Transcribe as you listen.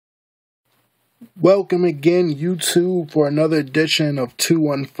Welcome again, YouTube, for another edition of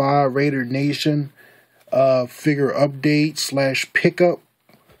 215 Raider Nation figure update / pickup.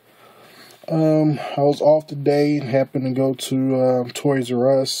 I was off today, happened to go to Toys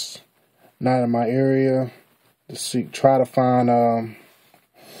R Us, not in my area, to try to find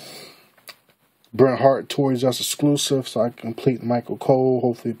Bret Hart Toys R Us exclusive so I can complete Michael Cole,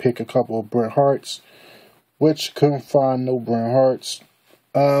 hopefully pick a couple of Bret Harts, which couldn't find no Bret Harts.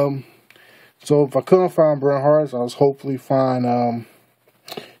 So if I couldn't find Bret Harts, I was hopefully find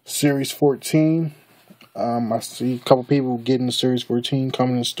Series 14. I see a couple people getting the Series 14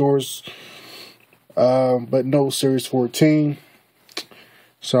 coming in stores, but no Series 14.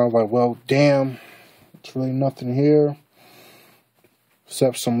 So I was like, well, damn, it's really nothing here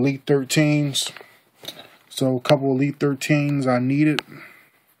except some Elite 13s. So a couple of Elite 13s I needed.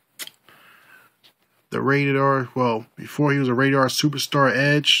 The Rated R, well, before he was a Rated R Superstar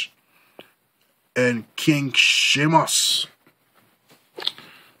Edge, and King Sheamus.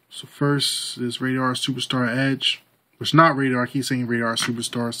 So first is Rated R Superstar Edge, which not Rated R. I keep saying Rated R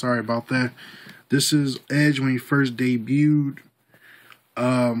Superstar. Sorry about that. This is Edge when he first debuted.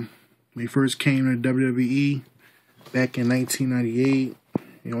 When he first came to WWE back in 1998.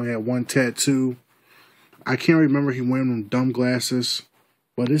 He only had one tattoo. I can't remember he wearing them dumb glasses,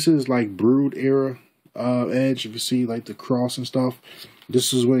 but this is like Brood era Edge. If you see like the cross and stuff.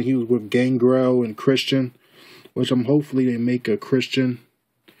 This is when he was with Gangrel and Christian, which I'm hopefully they make a Christian.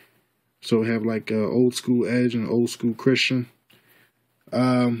 So have like a old school Edge and old school Christian.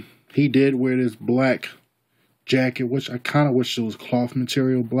 He did wear this black jacket, which I kind of wish it was cloth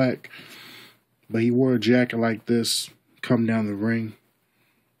material black. But he wore a jacket like this, come down the ring.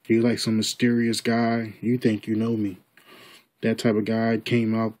 He was like some mysterious guy. You think you know me. That type of guy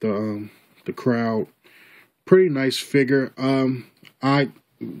came out the crowd. Pretty nice figure. I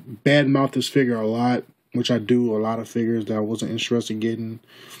badmouth this figure a lot, which I do a lot of figures that I wasn't interested in getting.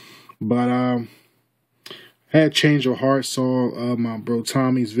 But I had change of heart. Saw my bro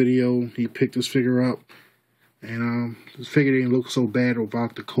Tommy's video. He picked this figure up, and this figure didn't look so bad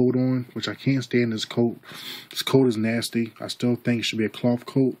without the coat on, which I can't stand this coat. This coat is nasty. I still think it should be a cloth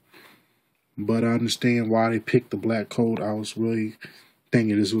coat, but I understand why they picked the black coat. I was really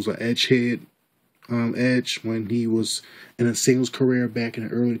thinking this was an Edge head. Edge when he was in a singles career back in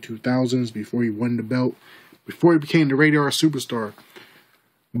the early 2000s before he won the belt, before he became the Rated R Superstar.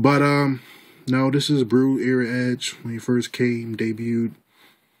 But no, this is Brood era Edge when he first came, debuted.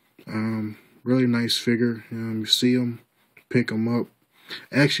 Really nice figure. You see him, pick him up.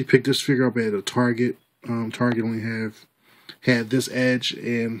 I actually picked this figure up at a Target. Target only had this Edge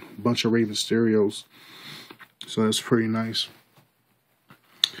and a bunch of Rey Mysterios, so that's pretty nice.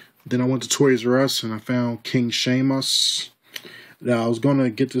 Then I went to Toys R Us and I found King Sheamus. Now I was going to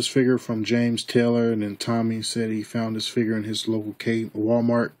get this figure from James Taylor, and then Tommy said he found this figure in his local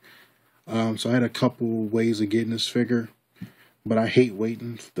Walmart. So I had a couple ways of getting this figure, but I hate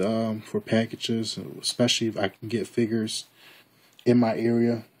waiting for packages, especially if I can get figures in my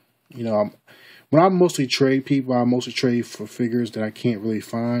area. You know, when I mostly trade people, I mostly trade for figures that I can't really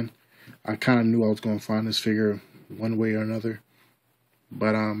find. I kind of knew I was going to find this figure one way or another.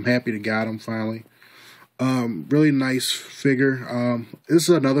 But I'm happy to got him finally. Really nice figure. This is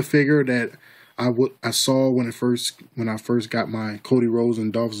another figure that I saw when I first got my Cody Rhodes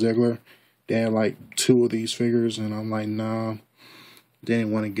and Dolph Ziggler. They had like 2 of these figures, and I'm like, nah.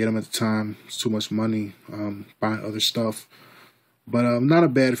 Didn't want to get them at the time. It's too much money buying other stuff. But not a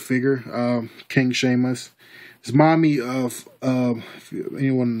bad figure. King Sheamus. It's remind me of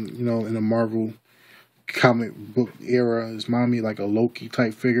anyone in the Marvel comic book era. It's remind me like a Loki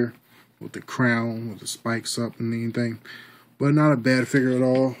type figure with the crown, with the spikes up and anything, but not a bad figure at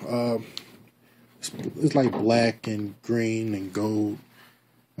all. It's like black and green and gold.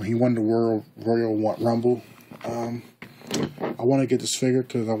 When he won the Royal Rumble, I want to get this figure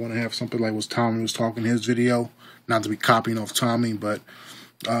because I want to have something like what Tommy was talking in his video. Not to be copying off Tommy, but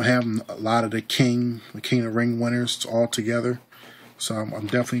having a lot of the King of the Ring winners all together. So I'm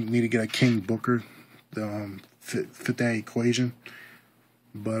definitely need to get a King Booker. Fit that equation.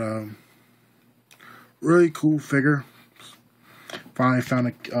 But really cool figure. Finally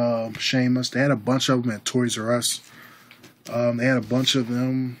found a Sheamus. They had a bunch of them at Toys R Us. They had a bunch of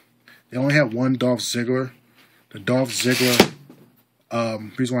them. They only had one Dolph Ziggler. The Dolph Ziggler,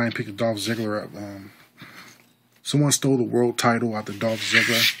 reason why I didn't pick the Dolph Ziggler up, someone stole the world title out the Dolph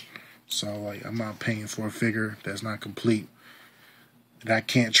Ziggler. So like I'm not paying for a figure that's not complete. And I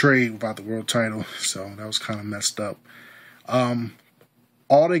can't trade without the world title, so that was kind of messed up.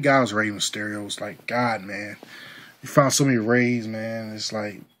 All they got was Rey Mysterio. It's like, God, man. You found so many Rays, man. It's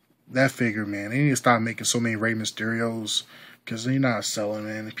like, that figure, man, they need to stop making so many Rey Mysterios, because they're not selling,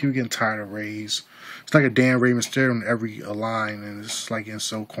 man. People getting tired of Reys. It's like a damn Rey Mysterio in every line, and it's like getting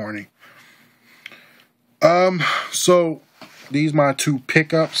so corny. So these my two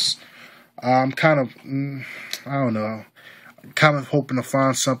pickups. I'm kind of, I don't know, kind of hoping to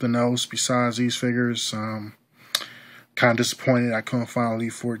find something else besides these figures. Kind of disappointed I couldn't find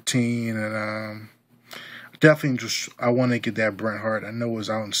Elite 14, and definitely just I want to get that Bret Hart. I know it's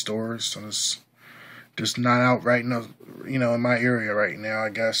out in stores, so it's just not out right now, you know, in my area right now, I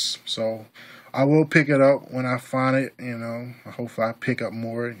guess. So I will pick it up when I find it, you know. Hopefully I pick up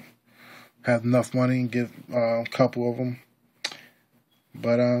more, have enough money and get a couple of them.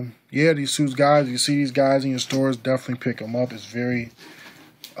 But yeah, these two guys, you see these guys in your stores, definitely pick them up. It's very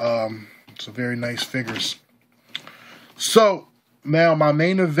it's a very nice figures. So now my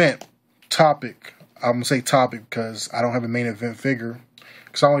main event topic, I'm gonna say topic because I don't have a main event figure,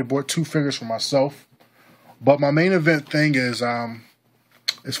 because I only bought 2 figures for myself. But my main event thing is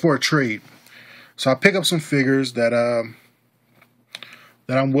it's for a trade. So I pick up some figures that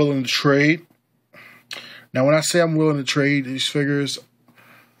I'm willing to trade. Now, when I say I'm willing to trade these figures,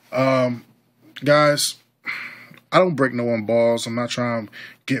 guys, I don't break no one balls. I'm not trying to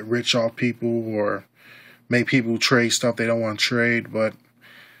get rich off people or make people trade stuff they don't want to trade. But,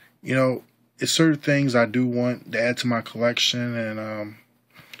 you know, it's certain things I do want to add to my collection, and a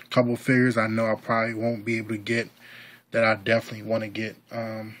couple of figures I know I probably won't be able to get that I definitely want to get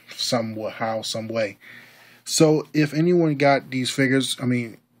some way. So if anyone got these figures, I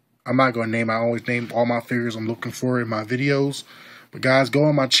mean, I'm not going to name, I always name all my figures I'm looking for in my videos. But guys, go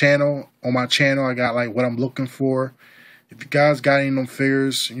on my channel. On my channel, I got like what I'm looking for. If you guys got any of them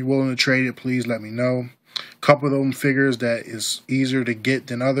figures and you're willing to trade it, please let me know. A couple of them figures that is easier to get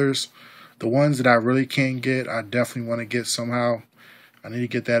than others. The ones that I really can't get, I definitely want to get somehow. I need to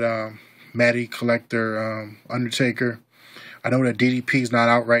get that Matty Collector Undertaker. I know that DDP's not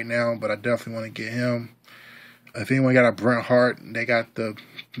out right now, but I definitely want to get him. If anyone got a Bret Hart, they got the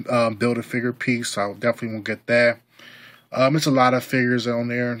Build-A-Figure piece, so I definitely will get that. It's a lot of figures on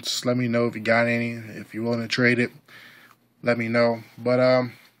there. Just let me know if you got any. If you're willing to trade it, let me know. But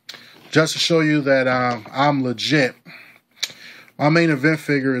just to show you that I'm legit, my main event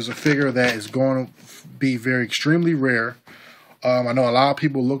figure is a figure that is going to be very extremely rare. I know a lot of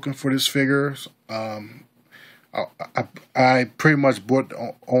people looking for this figure. I pretty much bought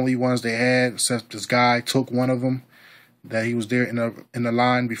the only ones they had, except this guy took one of them. That he was there in the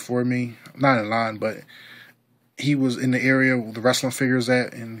line before me. Not in line, but he was in the area where the wrestling figures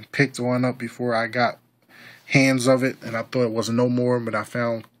at and picked one up before I got hands of it. And I thought it was no more, but I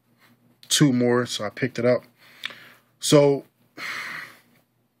found 2 more, so I picked it up. So,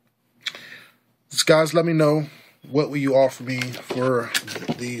 guys, let me know, what will you offer me for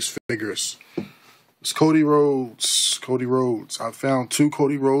these figures? It's Cody Rhodes. Cody Rhodes. I found 2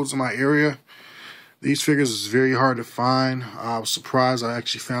 Cody Rhodes in my area. These figures is very hard to find. I was surprised I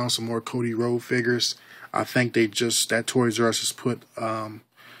actually found some more Cody Rhodes figures. I think they just, that Toys R Us just put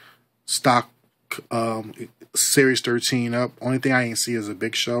stock Series 13 up. Only thing I ain't see is a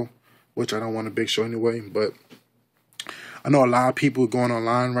Big Show, which I don't want a Big Show anyway. But I know a lot of people going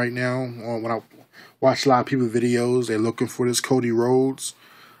online right now. When I watch a lot of people's videos, they're looking for this Cody Rhodes.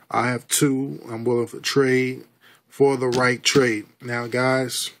 I have 2. I'm willing to trade for the right trade. Now,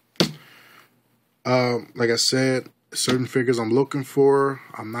 guys, like I said, certain figures I'm looking for.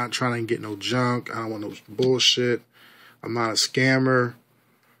 I'm not trying to get no junk. I don't want no bullshit. I'm not a scammer.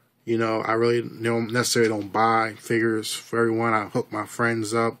 You know, I really don't necessarily buy figures for everyone. I hook my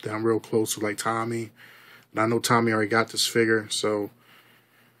friends up that I'm real close to, like Tommy. And I know Tommy already got this figure, so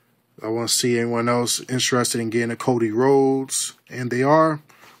I want to see anyone else interested in getting a Cody Rhodes. And they are.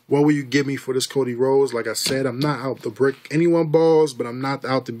 What will you give me for this Cody Rhodes? Like I said, I'm not out to brick anyone balls, but I'm not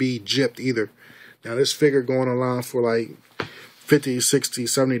out to be gypped either. Now, this figure going online for like $50,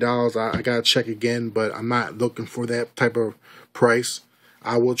 $60, $70. I got to check again, but I'm not looking for that type of price.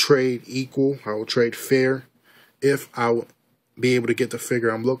 I will trade equal. I will trade fair if I will be able to get the figure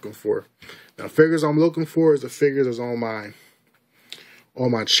I'm looking for. Now, figures I'm looking for is the figures that's on my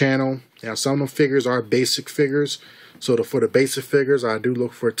channel. Now, some of them figures are basic figures. So for the basic figures, I do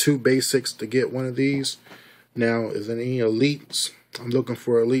look for 2 basics to get one of these. Now, is there any elites? I'm looking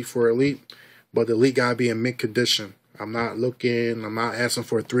for elite. But the elite gotta be in mint condition. I'm not asking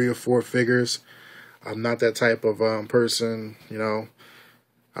for 3 or 4 figures. I'm not that type of person, you know.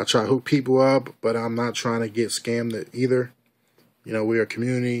 I try to hook people up, but I'm not trying to get scammed either. You know, we're a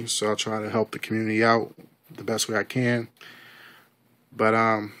community, so I try to help the community out the best way I can. But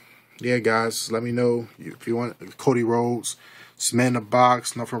yeah, guys, let me know if you want Cody Rhodes. Cement in the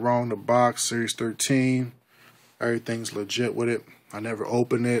box, nothing wrong with the box. Series 13, everything's legit with it. I never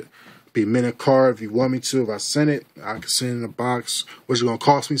open it. Be minute card if you want me to. If I send it, I can send it in the box, which is gonna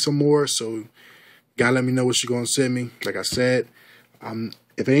cost me some more. So gotta let me know what you're gonna send me. Like I said,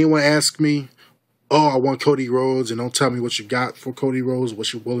 if anyone asks me, oh, I want Cody Rhodes, and don't tell me what you got for Cody Rhodes,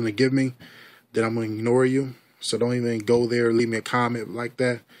 what you're willing to give me, then I'm gonna ignore you. So don't even go there, leave me a comment like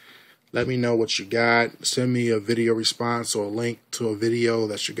that. Let me know what you got. Send me a video response or a link to a video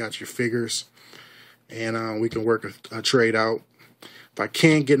that you got your figures, and we can work a trade out. If I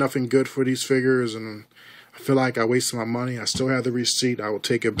can't get nothing good for these figures and I feel like I wasted my money, I still have the receipt. I will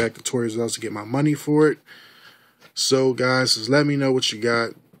take it back to Toys R Us to get my money for it. So guys, just let me know what you got.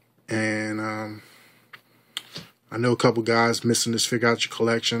 And I know a couple guys missing this figure out your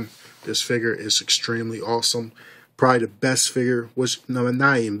collection. This figure is extremely awesome. Probably the best figure, which, no,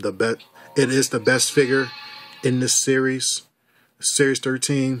 not even the best. It is the best figure in this series. Series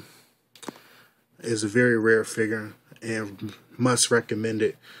 13 is a very rare figure and must recommend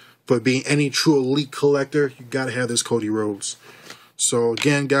it. For being any true elite collector, you gotta have this Cody Rhodes. So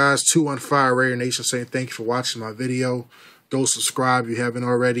again, guys, 215 Raider Nation saying thank you for watching my video. Go subscribe if you haven't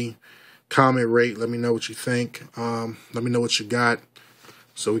already. Comment, rate, let me know what you think. Let me know what you got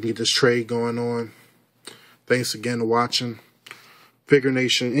so we can get this trade going on. Thanks again for watching. Figure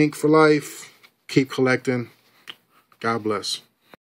Nation Inc. for life. Keep collecting. God bless.